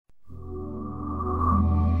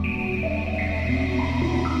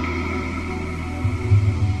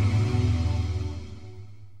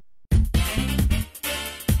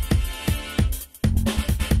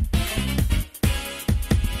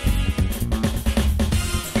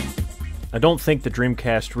I don't think the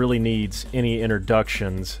Dreamcast really needs any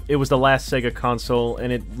introductions. It was the last Sega console,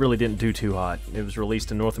 and it really didn't do too hot. It was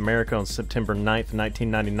released in North America on September 9th,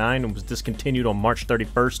 1999, and was discontinued on March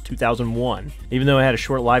 31st, 2001. Even though it had a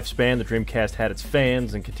short lifespan, the Dreamcast had its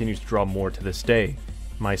fans and continues to draw more to this day,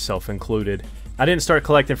 myself included. I didn't start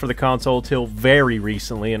collecting for the console till very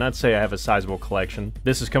recently, and I'd say I have a sizable collection.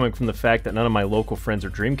 This is coming from the fact that none of my local friends are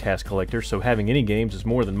Dreamcast collectors, so having any games is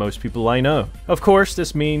more than most people I know. Of course,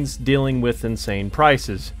 this means dealing with insane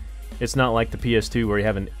prices. It's not like the PS2 where you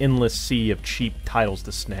have an endless sea of cheap titles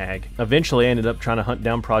to snag. Eventually, I ended up trying to hunt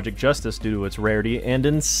down Project Justice due to its rarity and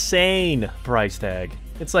insane price tag.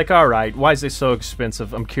 It's like, alright, why is this so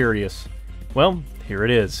expensive? I'm curious. Well, here it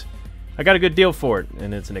is. I got a good deal for it,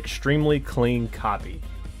 and it's an extremely clean copy.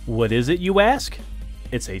 What is it, you ask?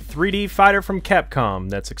 It's a 3D fighter from Capcom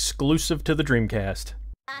that's exclusive to the Dreamcast.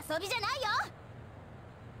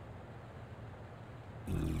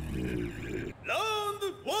 Round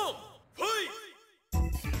 1, fight!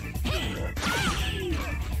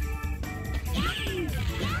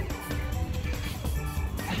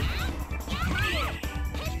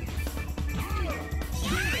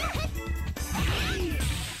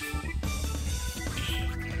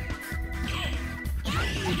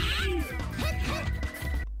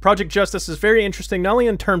 Project Justice is very interesting not only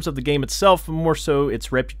in terms of the game itself, but more so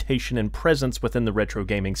its reputation and presence within the retro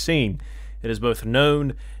gaming scene. It is both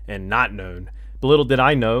known and not known. But little did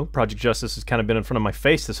I know, Project Justice has kind of been in front of my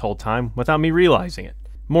face this whole time without me realizing it.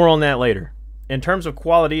 More on that later. In terms of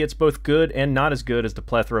quality, it's both good and not as good as the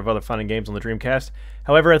plethora of other fighting games on the Dreamcast.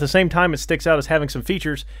 However, at the same time, it sticks out as having some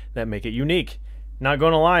features that make it unique. Not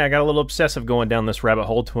gonna lie, I got a little obsessive going down this rabbit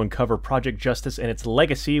hole to uncover Project Justice and its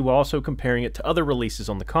legacy while also comparing it to other releases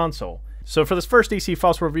on the console. So for this first DC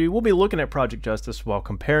Fossil review, we'll be looking at Project Justice while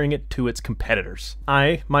comparing it to its competitors.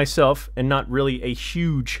 I, myself, am not really a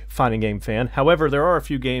huge fighting game fan. However, there are a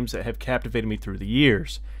few games that have captivated me through the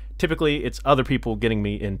years. Typically, it's other people getting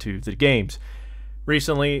me into the games.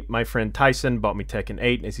 Recently, my friend Tyson bought me Tekken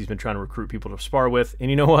 8 as he's been trying to recruit people to spar with,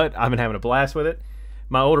 and you know what? I've been having a blast with it.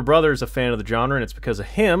 My older brother is a fan of the genre, and it's because of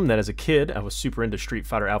him that as a kid, I was super into Street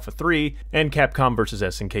Fighter Alpha 3 and Capcom vs.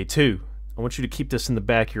 SNK 2. I want you to keep this in the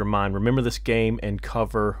back of your mind. Remember this game and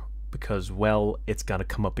cover because, well, it's gonna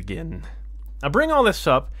come up again. I bring all this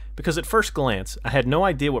up because at first glance, I had no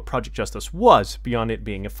idea what Project Justice was beyond it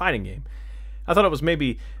being a fighting game. I thought it was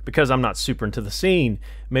maybe because I'm not super into the scene,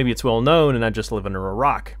 maybe it's well known and I just live under a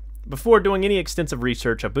rock. Before doing any extensive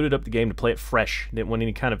research, I booted up the game to play it fresh. Didn't want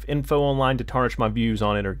any kind of info online to tarnish my views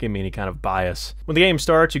on it or give me any kind of bias. When the game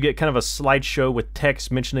starts, you get kind of a slideshow with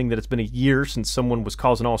text mentioning that it's been a year since someone was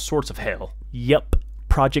causing all sorts of hell. Yep,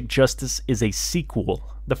 Project Justice is a sequel.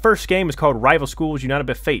 The first game is called Rival Schools United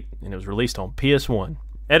by Fate, and it was released on PS1.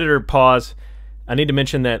 Editor, pause. I need to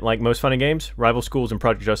mention that, like most fighting games, Rival Schools and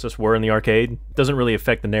Project Justice were in the arcade. Doesn't really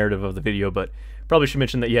affect the narrative of the video, but probably should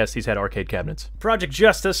mention that yes, these had arcade cabinets. Project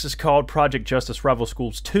Justice is called Project Justice Rival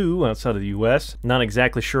Schools 2 outside of the US. Not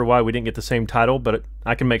exactly sure why we didn't get the same title, but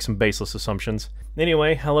I can make some baseless assumptions.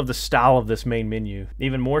 Anyway, I love the style of this main menu.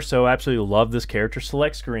 Even more so, I absolutely love this character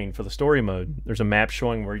select screen for the story mode. There's a map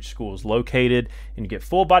showing where each school is located, and you get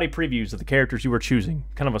full body previews of the characters you are choosing.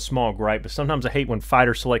 Kind of a small gripe, but sometimes I hate when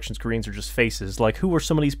fighter selection screens are just faces, like who are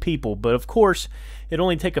some of these people, but of course, it'd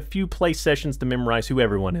only take a few play sessions to memorize who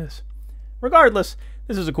everyone is. Regardless,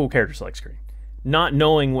 this is a cool character select screen. Not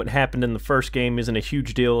knowing what happened in the first game isn't a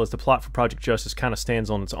huge deal as the plot for Project Justice kind of stands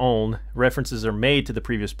on its own. References are made to the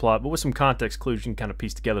previous plot, but with some context clues you can kind of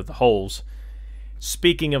piece together the holes.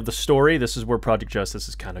 Speaking of the story, this is where Project Justice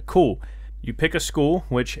is kind of cool. You pick a school,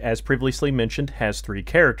 which, as previously mentioned, has 3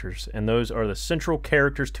 characters, and those are the central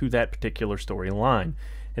characters to that particular storyline.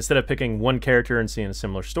 Instead of picking one character and seeing a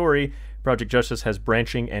similar story, Project Justice has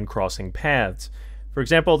branching and crossing paths. For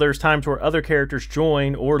example, there's times where other characters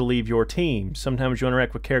join or leave your team. Sometimes you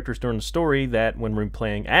interact with characters during the story that, when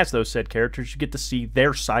replaying as those said characters, you get to see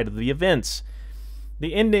their side of the events.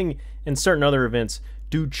 The ending and certain other events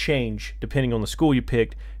do change depending on the school you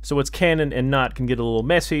picked, so what's canon and not can get a little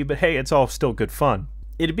messy, but hey, it's all still good fun.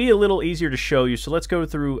 It'd be a little easier to show you, so let's go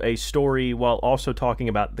through a story while also talking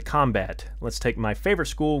about the combat. Let's take my favorite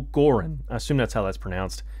school, Gorin. I assume that's how that's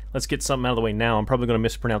pronounced. Let's get something out of the way now. I'm probably going to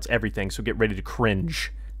mispronounce everything, so get ready to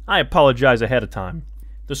cringe. I apologize ahead of time.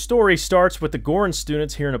 The story starts with the Gorin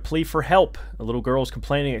students hearing a plea for help. A little girl is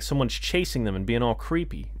complaining that someone's chasing them and being all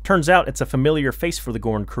creepy. Turns out it's a familiar face for the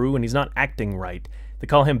Gorin crew, and he's not acting right. They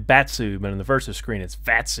call him Batsu, but in the versus screen it's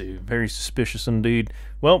Vatsu. Very suspicious indeed.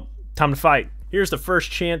 Well, time to fight. Here's the first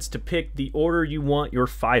chance to pick the order you want your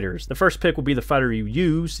fighters. The first pick will be the fighter you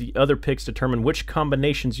use. The other picks determine which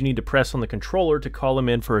combinations you need to press on the controller to call them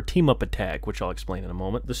in for a team-up attack, which I'll explain in a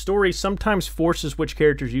moment. The story sometimes forces which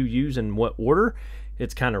characters you use in what order.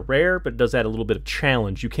 It's kind of rare, but it does add a little bit of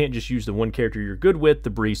challenge. You can't just use the one character you're good with to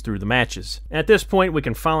breeze through the matches. At this point, we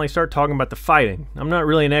can finally start talking about the fighting. I'm not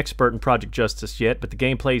really an expert in Project Justice yet, but the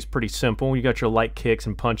gameplay is pretty simple. You got your light kicks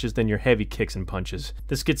and punches, then your heavy kicks and punches.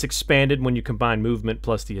 This gets expanded when you combine movement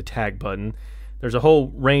plus the attack button. There's a whole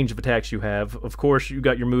range of attacks you have. Of course, you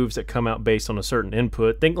got your moves that come out based on a certain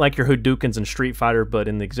input. Think like your Hadoukens in Street Fighter, but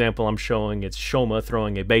in the example I'm showing, it's Shoma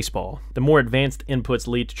throwing a baseball. The more advanced inputs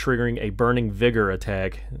lead to triggering a Burning Vigor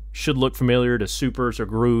attack. Should look familiar to supers or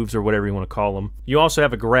grooves or whatever you want to call them. You also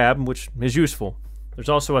have a grab, which is useful. There's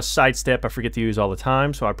also a sidestep I forget to use all the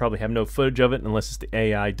time, so I probably have no footage of it unless it's the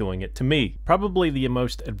AI doing it to me. Probably the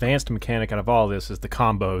most advanced mechanic out of all this is the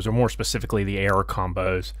combos, or more specifically the air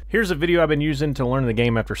combos. Here's a video I've been using to learn the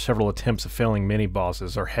game after several attempts of failing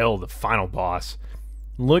mini-bosses, or hell, the final boss.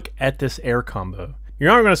 Look at this air combo.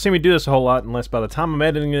 You're not going to see me do this a whole lot unless by the time I'm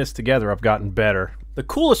editing this together I've gotten better. The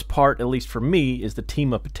coolest part, at least for me, is the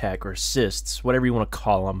team-up attack, or assists, whatever you want to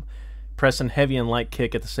call them. Pressing heavy and light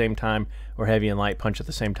kick at the same time, or heavy and light punch at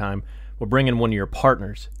the same time, will bring in one of your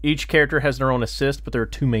partners. Each character has their own assist, but there are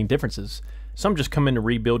two main differences. Some just come in to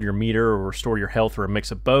rebuild your meter or restore your health, or a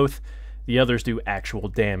mix of both. The others do actual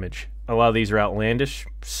damage. A lot of these are outlandish,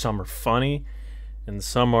 some are funny, and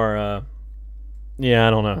some are, yeah,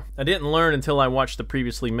 I don't know. I didn't learn until I watched the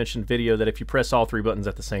previously mentioned video that if you press all three buttons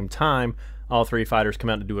at the same time, all three fighters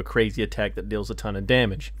come out to do a crazy attack that deals a ton of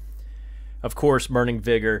damage. Of course, Burning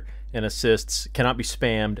Vigor and assists cannot be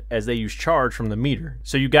spammed as they use charge from the meter,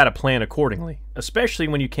 so you gotta plan accordingly, especially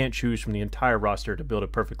when you can't choose from the entire roster to build a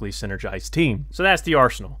perfectly synergized team. So that's the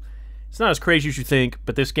arsenal. It's not as crazy as you think,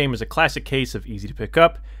 but this game is a classic case of easy to pick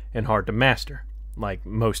up and hard to master, like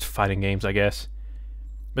most fighting games, I guess.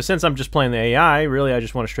 But since I'm just playing the AI, really I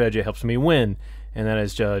just want a strategy that helps me win, and that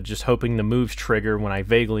is just hoping the moves trigger when I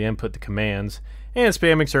vaguely input the commands, and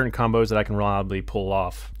spamming certain combos that I can reliably pull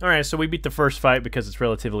off. Alright, so we beat the first fight because it's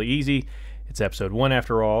relatively easy. It's episode 1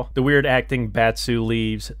 after all. The weird acting Batsu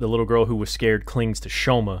leaves. The little girl who was scared clings to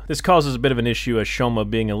Shoma. This causes a bit of an issue as Shoma,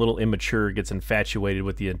 being a little immature, gets infatuated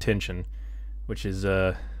with the intention, which is,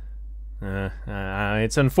 it's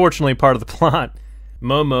unfortunately part of the plot.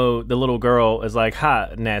 Momo, the little girl, is like,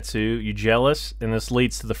 "Ha, Natsu, you jealous?" And this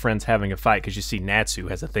leads to the friends having a fight because you see Natsu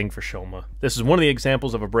has a thing for Shoma. This is one of the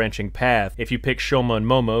examples of a branching path. If you pick Shoma and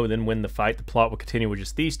Momo, then win the fight, the plot will continue with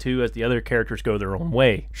just these two as the other characters go their own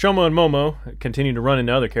way. Shoma and Momo continue to run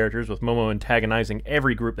into other characters, with Momo antagonizing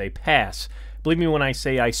every group they pass. Believe me when I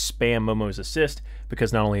say I spam Momo's assist,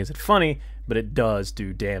 because not only is it funny, but it does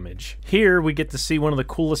do damage. Here we get to see one of the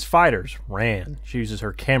coolest fighters, Ran. She uses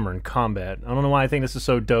her camera in combat. I don't know why I think this is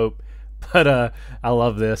so dope, but I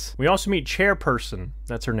love this. We also meet Chairperson.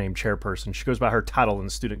 That's her name, Chairperson. She goes by her title in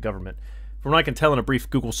the student government. From what I can tell in a brief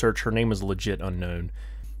Google search, her name is legit unknown.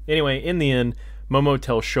 Anyway, in the end, Momo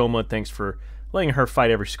tells Shoma thanks for letting her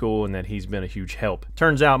fight every school and that he's been a huge help.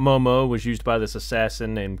 Turns out Momo was used by this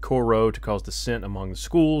assassin named Koro to cause dissent among the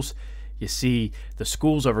schools. You see, the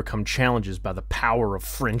schools overcome challenges by the power of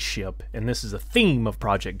friendship, and this is a theme of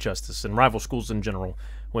Project Justice and rival schools in general.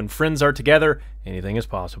 When friends are together, anything is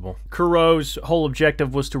possible. Kuro's whole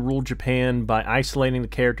objective was to rule Japan by isolating the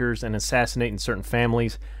characters and assassinating certain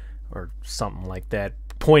families, or something like that.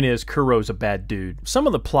 Point is, Kuro's a bad dude. Some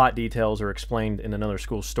of the plot details are explained in another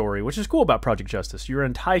school's story, which is cool about Project Justice. You're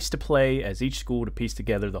enticed to play as each school to piece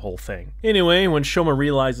together the whole thing. Anyway, when Shoma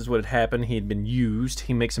realizes what had happened, he had been used,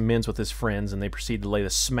 he makes amends with his friends, and they proceed to lay the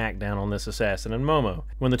smackdown on this assassin and Momo.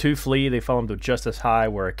 When the two flee, they follow him to Justice High,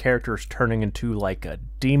 where a character is turning into like a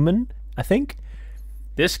demon, I think?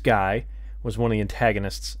 This guy was one of the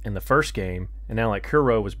antagonists in the first game, and now like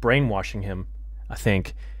Kuro was brainwashing him, I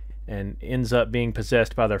think, and ends up being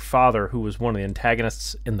possessed by their father, who was one of the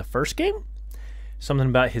antagonists in the first game? Something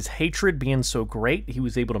about his hatred being so great, he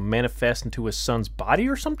was able to manifest into his son's body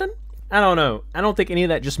or something? I don't know. I don't think any of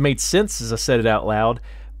that just made sense as I said it out loud,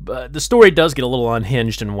 but the story does get a little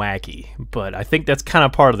unhinged and wacky, but I think that's kind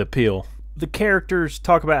of part of the appeal. The characters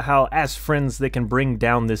talk about how, as friends, they can bring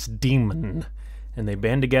down this demon, and they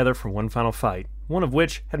band together for one final fight, one of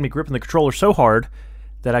which had me gripping the controller so hard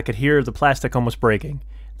that I could hear the plastic almost breaking.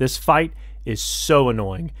 This fight is so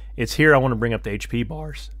annoying. It's here I want to bring up the HP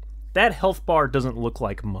bars. That health bar doesn't look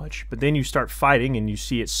like much, but then you start fighting and you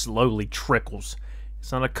see it slowly trickles.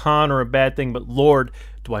 It's not a con or a bad thing, but Lord,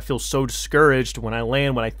 do I feel so discouraged when I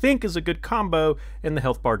land what I think is a good combo and the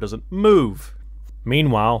health bar doesn't move.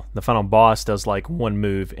 Meanwhile, the final boss does like one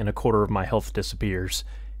move and a quarter of my health disappears.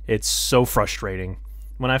 It's so frustrating.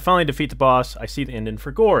 When I finally defeat the boss, I see the ending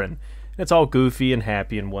for Gorin. It's all goofy and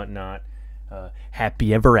happy and whatnot.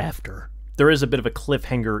 Happy ever after. There is a bit of a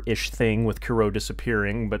cliffhanger-ish thing with Kuro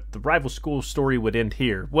disappearing, but the rival school story would end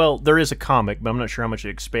here. Well, there is a comic, but I'm not sure how much it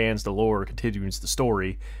expands the lore or continues the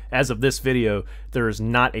story. As of this video, there is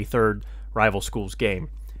not a third rival schools game.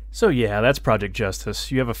 So yeah, that's Project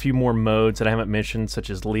Justice. You have a few more modes that I haven't mentioned, such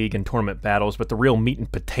as League and Tournament Battles, but the real meat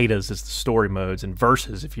and potatoes is the story modes and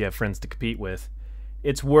versus if you have friends to compete with.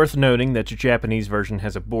 It's worth noting that your Japanese version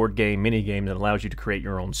has a board game minigame that allows you to create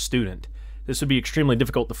your own student. This would be extremely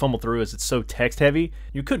difficult to fumble through as it's so text-heavy.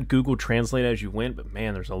 You could Google Translate as you went, but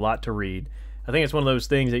man, there's a lot to read. I think it's one of those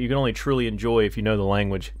things that you can only truly enjoy if you know the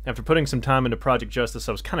language. After putting some time into Project Justice,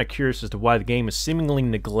 I was kind of curious as to why the game is seemingly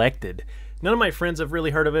neglected. None of my friends have really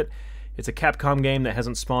heard of it. It's a Capcom game that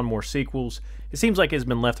hasn't spawned more sequels. It seems like it's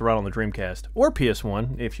been left around on the Dreamcast, or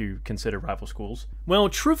PS1, if you consider rival schools. Well,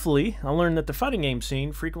 truthfully, I learned that the fighting game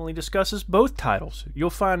scene frequently discusses both titles. You'll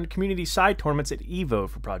find community side tournaments at EVO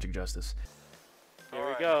for Project Justice. Here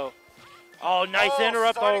we go. Oh, nice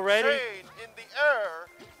interrupt already. In the air.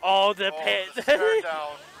 Oh, the pit. Stare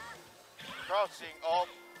down. Crouching. Oh,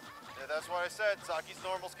 yeah, that's what I said. Saki's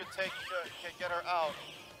normals can get her out.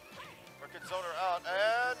 Or can zone her out.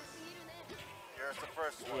 And here's the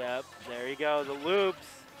first one. Yep, there you go. The loops.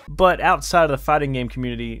 But outside of the fighting game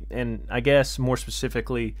community, and I guess more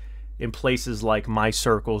specifically in places like my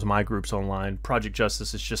circles, my groups online, Project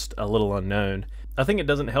Justice is just a little unknown. I think it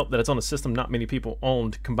doesn't help that it's on a system not many people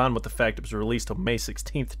owned, combined with the fact it was released on May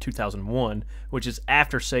 16th, 2001, which is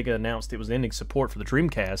after Sega announced it was ending support for the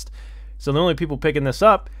Dreamcast. So the only people picking this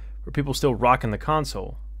up were people still rocking the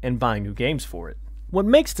console and buying new games for it. What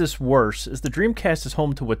makes this worse is the Dreamcast is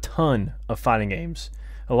home to a ton of fighting games,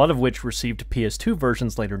 a lot of which received PS2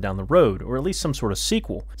 versions later down the road, or at least some sort of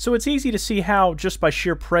sequel. So it's easy to see how, just by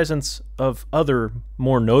sheer presence of other,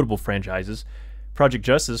 more notable franchises, Project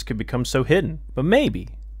Justice could become so hidden. But maybe,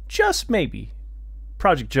 just maybe,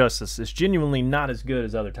 Project Justice is genuinely not as good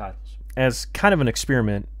as other titles. As kind of an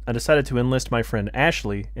experiment, I decided to enlist my friend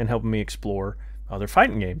Ashley in helping me explore other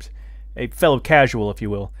fighting games. A fellow casual, if you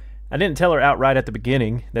will. I didn't tell her outright at the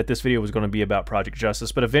beginning that this video was going to be about Project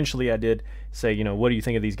Justice, but eventually I did say, you know, what do you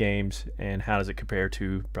think of these games and how does it compare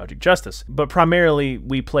to Project Justice? But primarily,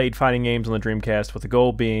 we played fighting games on the Dreamcast with the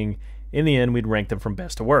goal being, in the end, we'd rank them from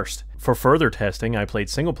best to worst. For further testing, I played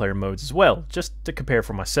single-player modes as well, just to compare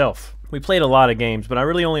for myself. We played a lot of games, but I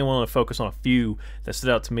really only want to focus on a few that stood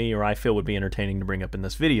out to me or I feel would be entertaining to bring up in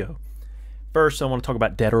this video. First, I want to talk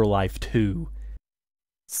about Dead or Alive 2.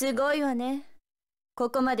 すごいわね。こ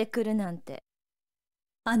こまで来るなんて。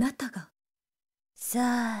あなたが。さ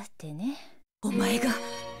ーてね。お前が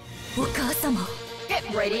お母様。Get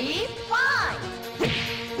ready, fight!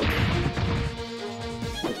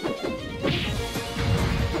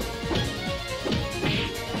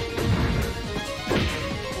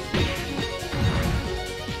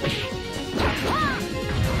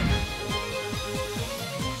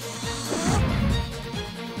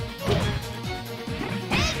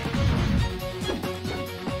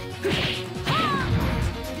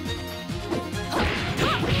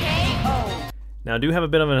 Now, I do have a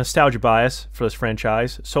bit of a nostalgia bias for this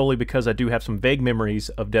franchise, solely because I do have some vague memories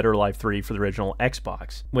of Dead or Alive 3 for the original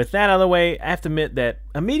Xbox. With that out of the way, I have to admit that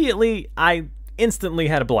immediately, I instantly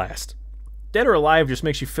had a blast. Dead or Alive just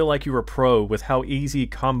makes you feel like you're a pro with how easy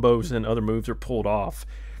combos and other moves are pulled off.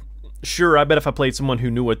 Sure, I bet if I played someone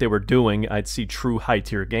who knew what they were doing, I'd see true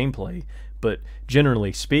high-tier gameplay, but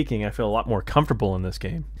generally speaking, I feel a lot more comfortable in this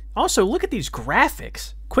game. Also, look at these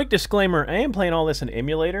graphics! Quick disclaimer, I am playing all this in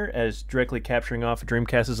Emulator, as directly capturing off a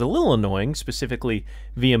Dreamcast is a little annoying, specifically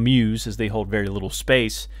via Muse, as they hold very little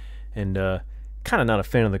space, and kind of not a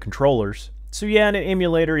fan of the controllers. So yeah, in an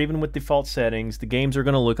emulator, even with default settings, the games are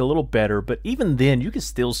going to look a little better, but even then, you can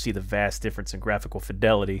still see the vast difference in graphical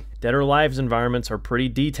fidelity. Dead or Alive's environments are pretty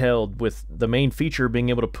detailed, with the main feature being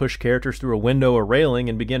able to push characters through a window or railing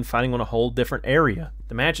and begin fighting on a whole different area.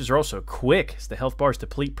 The matches are also quick, as the health bars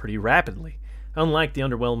deplete pretty rapidly. Unlike the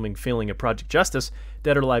underwhelming feeling of Project Justice,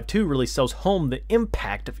 Dead or Alive 2 really sells home the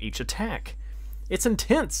impact of each attack. It's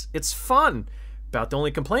intense, it's fun. About the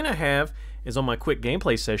only complaint I have is on my quick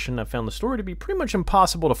gameplay session, I found the story to be pretty much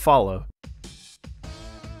impossible to follow.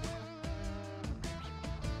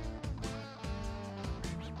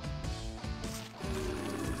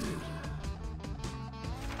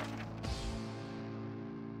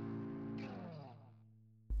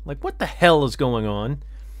 Like, what the hell is going on?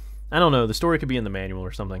 I don't know, the story could be in the manual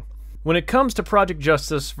or something. When it comes to Project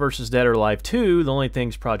Justice versus Dead or Alive 2, the only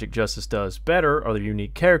things Project Justice does better are the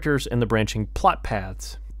unique characters and the branching plot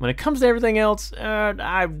paths. When it comes to everything else,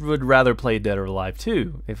 I would rather play Dead or Alive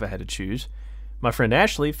 2 if I had to choose. My friend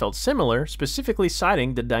Ashley felt similar, specifically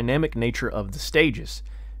citing the dynamic nature of the stages.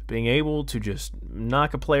 Being able to just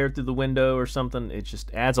knock a player through the window or something, it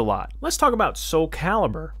just adds a lot. Let's talk about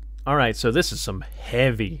Soulcalibur. Alright, so this is some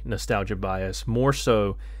heavy nostalgia bias, more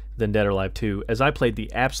so than Dead or Alive 2, as I played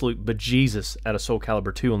the absolute bejesus out of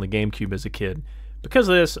Soulcalibur 2 on the GameCube as a kid. Because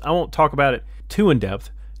of this, I won't talk about it too in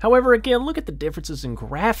depth. However, again, look at the differences in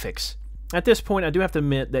graphics. At this point, I do have to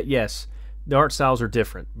admit that yes, the art styles are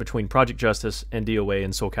different between Project Justice and DOA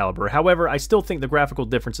and Soulcalibur. However, I still think the graphical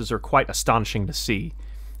differences are quite astonishing to see.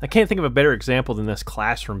 I can't think of a better example than this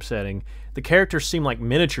classroom setting. The characters seem like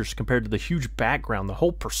miniatures compared to the huge background. The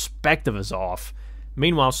whole perspective is off.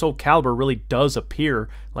 Meanwhile, Soulcalibur really does appear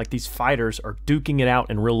like these fighters are duking it out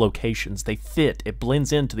in real locations. They fit. It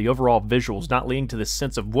blends into the overall visuals, not leading to this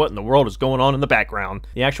sense of what in the world is going on in the background.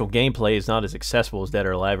 The actual gameplay is not as accessible as Dead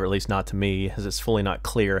or Alive, or at least not to me, as it's fully not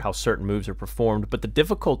clear how certain moves are performed, but the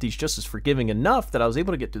difficulty is just as forgiving enough that I was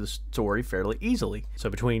able to get through the story fairly easily. So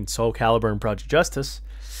between Soulcalibur and Project Justice,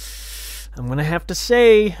 I'm going to have to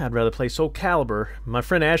say I'd rather play Soulcalibur. My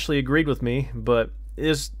friend Ashley agreed with me, but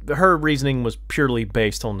her reasoning was purely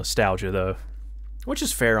based on nostalgia, though. Which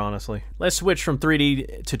is fair, honestly. Let's switch from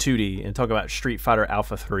 3D to 2D and talk about Street Fighter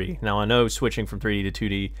Alpha 3. Now, I know switching from 3D to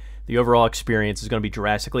 2D, the overall experience is going to be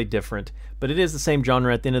drastically different, but it is the same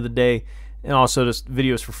genre at the end of the day, and also just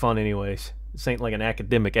videos for fun anyways. This ain't like an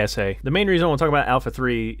academic essay. The main reason I want to talk about Alpha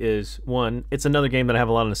 3 is, one, it's another game that I have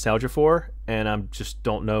a lot of nostalgia for, and I just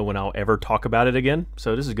don't know when I'll ever talk about it again,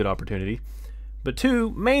 so this is a good opportunity. But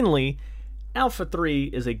two, mainly, Alpha 3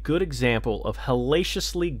 is a good example of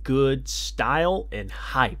hellaciously good style and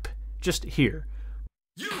hype. Just here.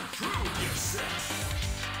 You prove yourself.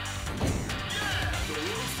 Yeah, the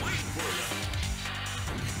world's waiting for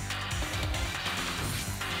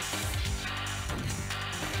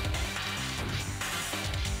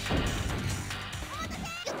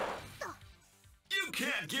you. You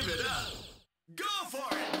can't give it up. Go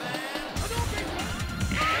for it, man.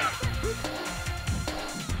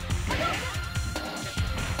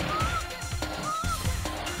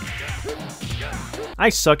 I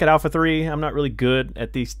suck at Alpha 3. I'm not really good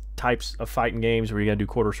at these types of fighting games where you gotta do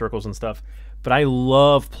quarter circles and stuff, but I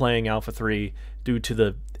love playing Alpha 3 due to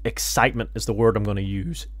the excitement is the word I'm going to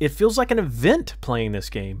use. It feels like an event playing this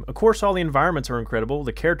game. Of course, all the environments are incredible.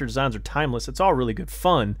 The character designs are timeless. It's all really good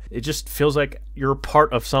fun. It just feels like you're a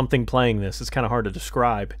part of something playing this. It's kind of hard to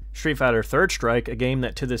describe. Street Fighter Third Strike, a game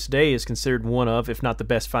that to this day is considered one of, if not the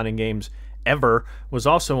best fighting games ever, was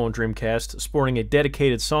also on Dreamcast, sporting a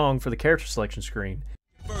dedicated song for the character selection screen.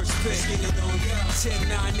 First pick, 10,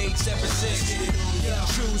 9, 8, 7,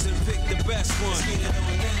 6. Choose and pick the best one.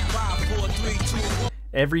 5, 4, 3, 2, 1.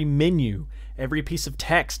 Every menu, every piece of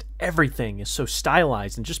text, everything is so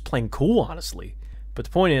stylized and just plain cool, honestly. But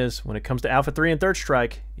the point is, when it comes to Alpha 3 and Third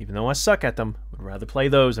Strike, even though I suck at them, I would rather play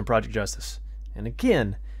those than Project Justice. And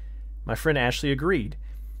again, my friend Ashley agreed.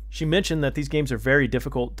 She mentioned that these games are very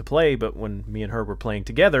difficult to play, but when me and her were playing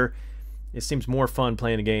together, it seems more fun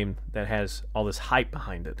playing a game that has all this hype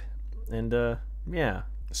behind it. And, yeah.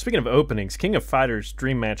 Speaking of openings, King of Fighters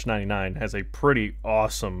Dream Match 99 has a pretty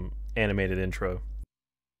awesome animated intro.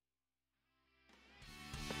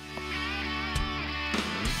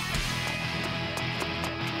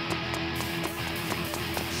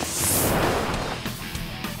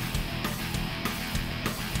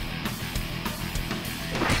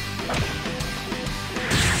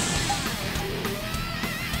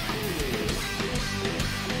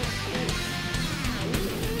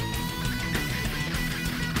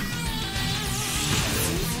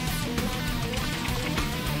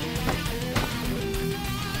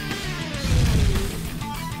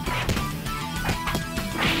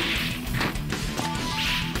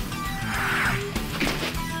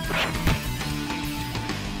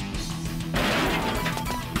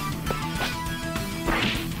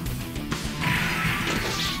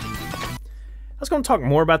 I was going to talk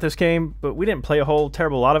more about this game, but we didn't play a whole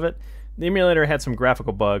terrible lot of it. The emulator had some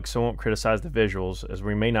graphical bugs, so I won't criticize the visuals, as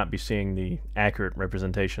we may not be seeing the accurate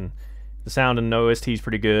representation. The sound and OST is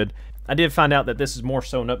pretty good. I did find out that this is more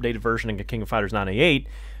so an updated version of King of Fighters 98,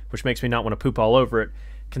 which makes me not want to poop all over it,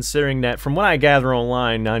 considering that from what I gather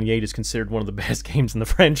online, 98 is considered one of the best games in the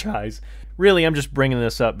franchise. Really, I'm just bringing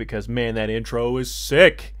this up because, man, that intro is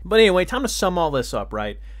sick. But anyway, time to sum all this up,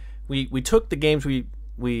 right? We took the games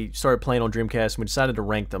we started playing on Dreamcast and we decided to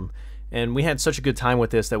rank them. And we had such a good time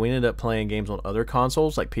with this that we ended up playing games on other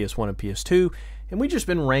consoles like PS1 and PS2. and we've just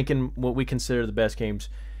been ranking what we consider the best games.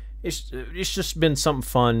 It's just been something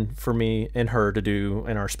fun for me and her to do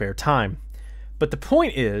in our spare time. But the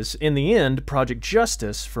point is, in the end, Project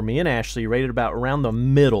Justice, for me and Ashley, rated about around the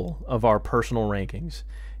middle of our personal rankings.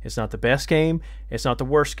 It's not the best game, it's not the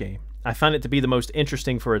worst game. I find it to be the most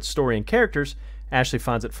interesting for its story and characters. Ashley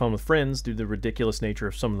finds it fun with friends due to the ridiculous nature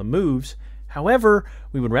of some of the moves. However,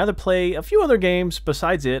 we would rather play a few other games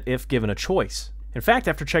besides it if given a choice. In fact,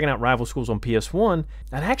 after checking out Rival Schools on PS1,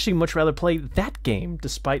 I'd actually much rather play that game,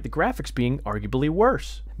 despite the graphics being arguably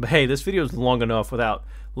worse. But hey, this video is long enough without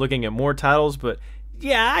looking at more titles, but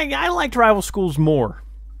yeah, I liked Rival Schools more.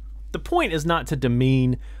 The point is not to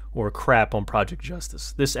demean or crap on Project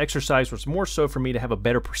Justice. This exercise was more so for me to have a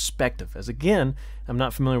better perspective, as again, I'm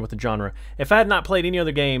not familiar with the genre. If I had not played any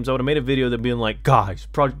other games, I would have made a video that being like, guys,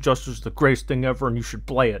 Project Justice is the greatest thing ever and you should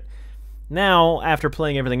play it. Now, after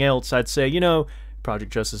playing everything else, I'd say, you know,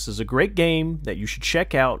 Project Justice is a great game that you should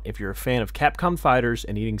check out if you're a fan of Capcom fighters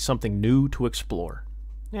and needing something new to explore.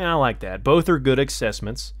 Yeah, I like that. Both are good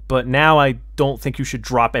assessments, but now I don't think you should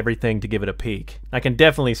drop everything to give it a peek. I can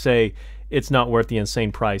definitely say it's not worth the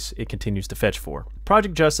insane price it continues to fetch for.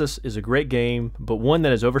 Project Justice is a great game, but one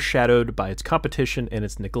that is overshadowed by its competition and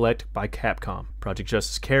its neglect by Capcom. Project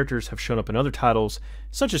Justice characters have shown up in other titles,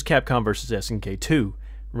 such as Capcom vs. SNK 2.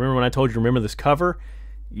 Remember when I told you remember this cover?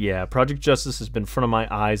 Yeah, Project Justice has been in front of my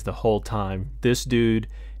eyes the whole time. This dude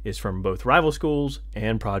is from both Rival Schools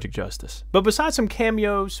and Project Justice. But besides some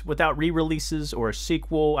cameos, without re-releases or a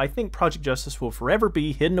sequel, I think Project Justice will forever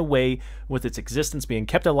be hidden away, with its existence being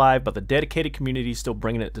kept alive by the dedicated community still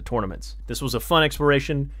bringing it to tournaments. This was a fun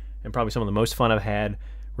exploration, and probably some of the most fun I've had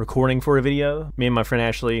recording for a video. Me and my friend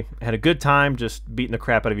Ashley had a good time just beating the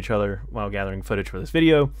crap out of each other while gathering footage for this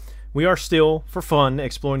video. We are still, for fun,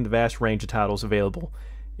 exploring the vast range of titles available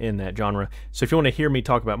in that genre. So if you want to hear me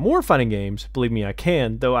talk about more fighting games, believe me, I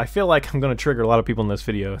can, though I feel like I'm going to trigger a lot of people in this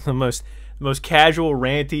video. The most casual,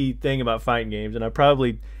 ranty thing about fighting games, and I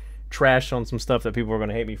probably trashed on some stuff that people are going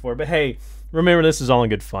to hate me for, but hey, remember, this is all in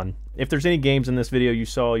good fun. If there's any games in this video you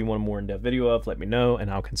saw you want a more in-depth video of, let me know, and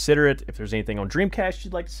I'll consider it. If there's anything on Dreamcast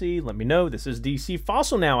you'd like to see, let me know. This is DC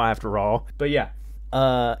Fossil now, after all. But yeah,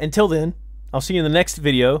 until then, I'll see you in the next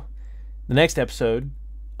video, the next episode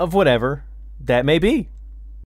of whatever that may be.